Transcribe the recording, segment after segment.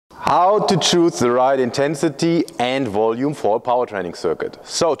How to choose the right intensity and volume for a power training circuit.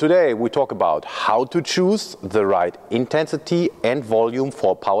 So today we talk about how to choose the right intensity and volume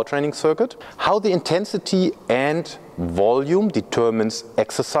for a power training circuit, how the intensity and volume determines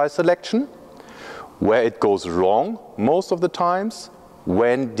exercise selection, where it goes wrong most of the times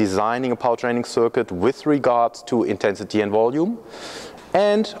when designing a power training circuit with regards to intensity and volume,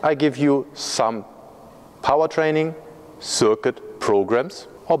 and I give you some power training circuit programs,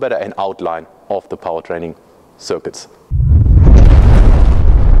 or better an outline of the power training circuits.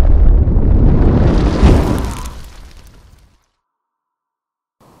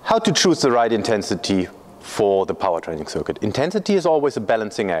 How to choose the right intensity for the power training circuit. Intensity is always a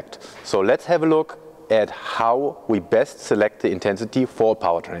balancing act. So let's have a look at how we best select the intensity for a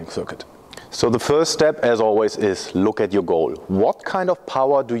power training circuit. So the first step, as always, is look at your goal. What kind of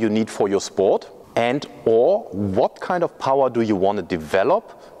power do you need for your sport? And or what kind of power do you want to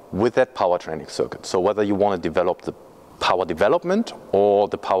develop with that power training circuit? So whether you want to develop the power development or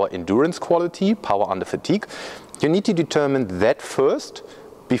the power endurance quality, power under fatigue, you need to determine that first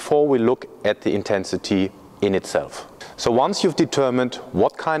before we look at the intensity in itself. So once you've determined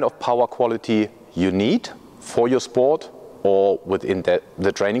what kind of power quality you need for your sport or within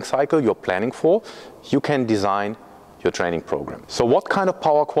the training cycle you're planning for, you can design your training program. So what kind of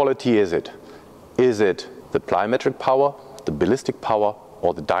power quality is it? Is it the plyometric power, the ballistic power,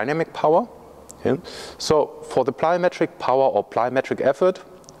 or the dynamic power? Yeah. So for the plyometric power or plyometric effort,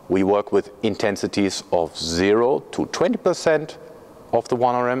 we work with intensities of 0 to 20% of the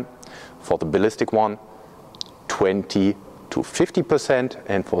 1 RM. For the ballistic one, 20 to 50%,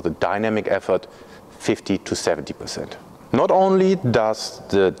 and for the dynamic effort, 50 to 70%. Not only does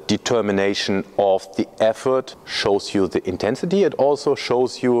the determination of the effort shows you the intensity, it also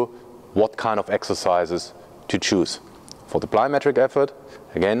shows you what kind of exercises to choose. For the plyometric effort,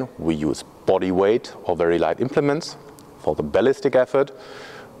 again, we use body weight or very light implements. For the ballistic effort,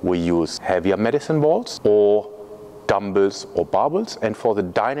 we use heavier medicine balls or dumbbells or barbells. And for the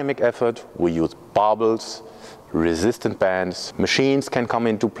dynamic effort, we use barbells, resistant bands, machines can come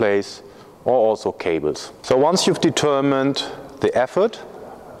into place, or also cables. So once you've determined the effort,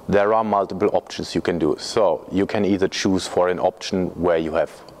 there are multiple options you can do. So you can either choose for an option where you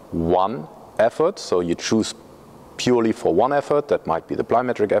have one effort, so you choose purely for one effort, that might be the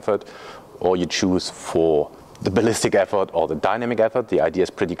plyometric effort, or you choose for the ballistic effort or the dynamic effort. The idea is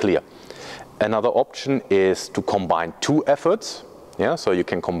pretty clear. Another option is to combine two efforts. Yeah, so you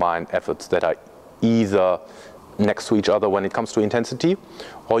can combine efforts that are either next to each other when it comes to intensity,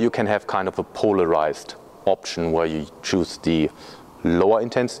 or you can have kind of a polarized option where you choose the lower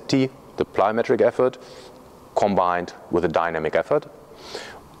intensity, the plyometric effort, combined with a dynamic effort.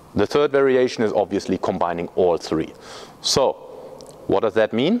 The third variation is obviously combining all three. So what does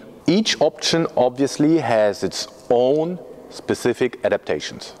that mean? Each option obviously has its own specific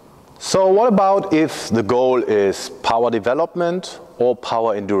adaptations. So what about if the goal is power development or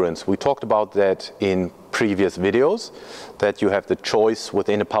power endurance? We talked about that in previous videos, that you have the choice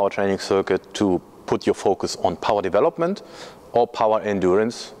within a power training circuit to put your focus on power development or power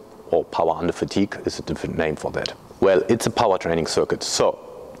endurance, or power under fatigue is a different name for that. Well, it's a power training circuit. So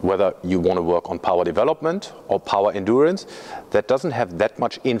whether you want to work on power development or power endurance, that doesn't have that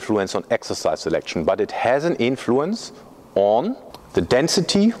much influence on exercise selection, but it has an influence on the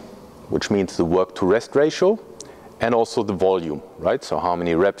density, which means the work to rest ratio, and also the volume, right? So how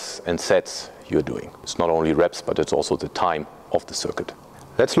many reps and sets you're doing. It's not only reps, but it's also the time of the circuit.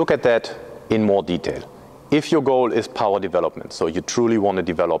 Let's look at that in more detail. If your goal is power development, so you truly want to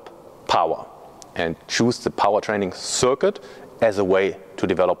develop power and choose the power training circuit as a way to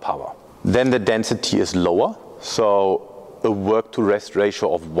develop power, then the density is lower. So a work to rest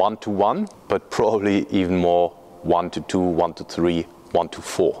ratio of 1 to 1, but probably even more 1 to 2, 1 to 3, 1 to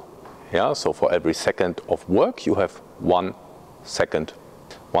 4. Yeah, so for every second of work, you have 1 second.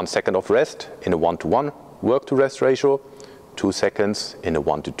 1 second of rest in a 1 to 1 work to rest ratio, 2 seconds in a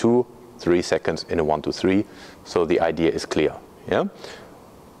 1 to 2, 3 seconds in a 1 to 3. So the idea is clear. Yeah?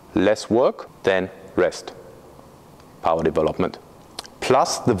 Less work than rest. Power development.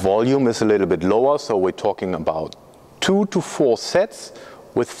 Plus the volume is a little bit lower, so we're talking about 2 to 4 sets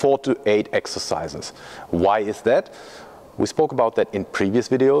with 4 to 8 exercises. Why is that? We spoke about that in previous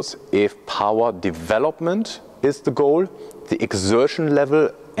videos. If power development is the goal, the exertion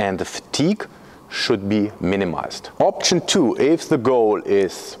level and the fatigue should be minimized. Option 2, if the goal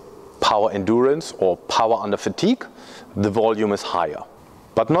is power endurance or power under fatigue, the volume is higher.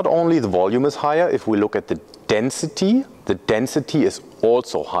 But not only the volume is higher, if we look at the density is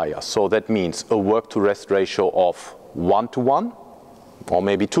also higher. So that means a work to rest ratio of 1 to 1 or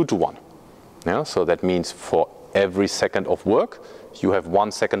maybe 2 to 1. Yeah? So that means for every second of work, you have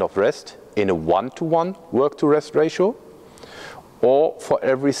 1 second of rest in a 1-to-1 work-to-rest ratio, or for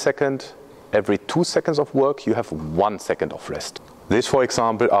every 2 seconds of work, you have 1 second of rest. This, for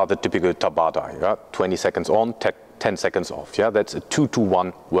example, are the typical Tabata, yeah? 20 seconds on, 10 seconds off. Yeah? That's a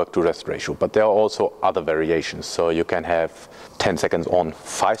 2-to-1 work-to-rest ratio. But there are also other variations. So you can have 10 seconds on,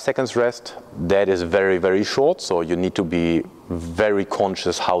 5 seconds rest. That is very, very short, so you need to be very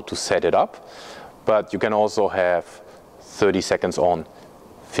conscious how to set it up. But you can also have 30 seconds on,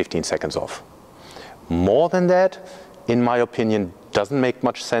 15 seconds off. More than that, in my opinion, doesn't make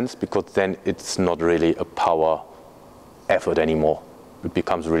much sense, because then it's not really a power effort anymore. It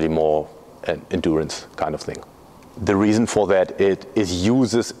becomes really more an endurance kind of thing. The reason for that, it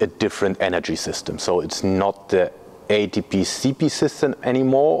uses a different energy system. So it's not the ATP-CP system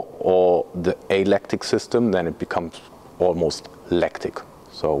anymore, or the alactic system. Then it becomes almost lactic,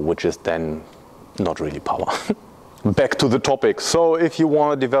 so which is then not really power. Back to the topic. So if you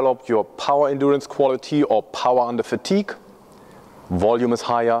want to develop your power endurance quality or power under fatigue, volume is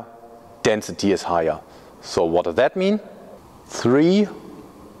higher, density is higher. So what does that mean? 3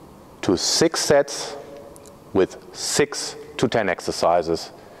 to 6 sets with 6 to 10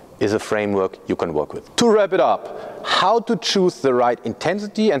 exercises is a framework you can work with. To wrap it up, how to choose the right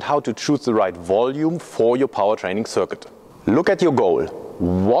intensity and how to choose the right volume for your power training circuit. Look at your goal.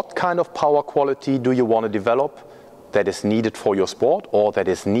 What kind of power quality do you want to develop that is needed for your sport, or that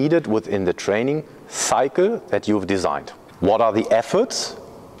is needed within the training cycle that you've designed? What are the efforts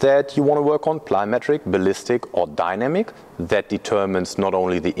that you want to work on, plyometric, ballistic or dynamic? That determines not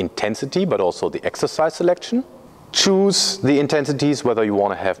only the intensity but also the exercise selection. Choose the intensities whether you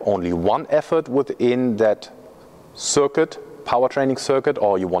want to have only one effort within that circuit, power training circuit,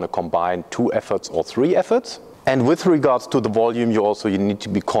 or you want to combine 2 efforts or 3 efforts. And with regards to the volume, you need to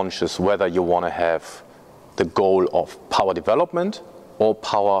be conscious whether you want to have the goal of power development or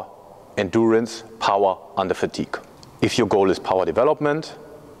power endurance, power under fatigue. If your goal is power development,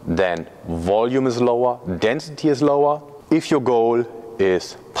 then volume is lower, density is lower. If your goal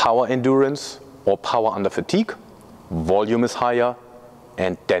is power endurance or power under fatigue, volume is higher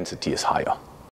and density is higher.